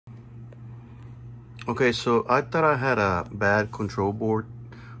Okay, so I thought I had a bad control board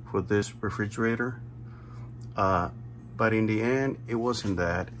for this refrigerator, uh, but in the end, it wasn't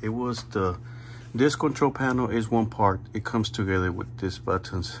that. It was this control panel is one part. It comes together with these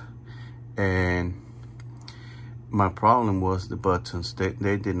buttons, and my problem was the buttons.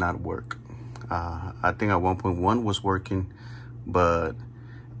 They did not work. I think at 1.1 was working, but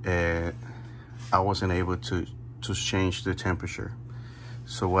I wasn't able to change the temperature.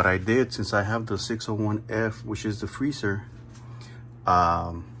 So what I did, since I have the 601F, which is the freezer,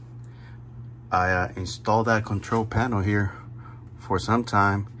 I installed that control panel here for some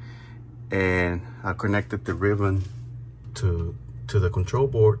time, and I connected the ribbon to the control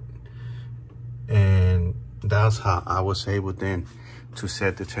board, and that's how I was able then to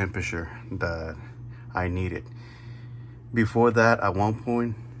set the temperature that I needed. Before that, at one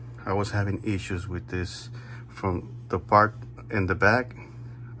point, I was having issues with this. From the part in the back,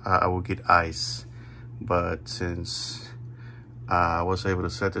 I would get ice, but since I was able to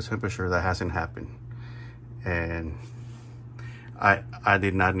set the temperature, that hasn't happened. And I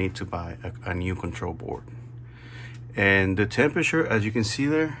did not need to buy a new control board. And the temperature, as you can see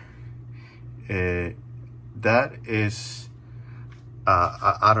there, that is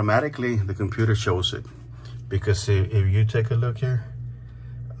automatically the computer shows it. Because if you take a look here,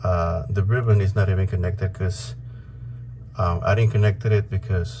 the ribbon is not even connected, because I didn't connect it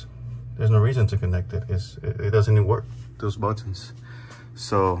because there's no reason to connect it. It doesn't even work, those buttons.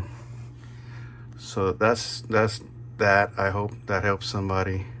 So that's that. I hope that helps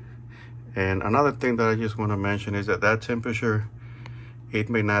somebody. And another thing that I just want to mention is that temperature, it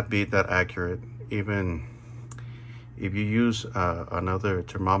may not be that accurate. Even if you use another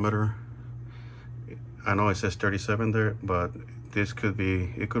thermometer, I know it says 37 there, but this could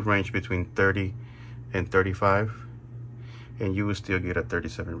be, it could range between 30 and 35, and you will still get a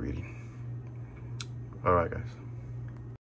 37 reading. All right, guys.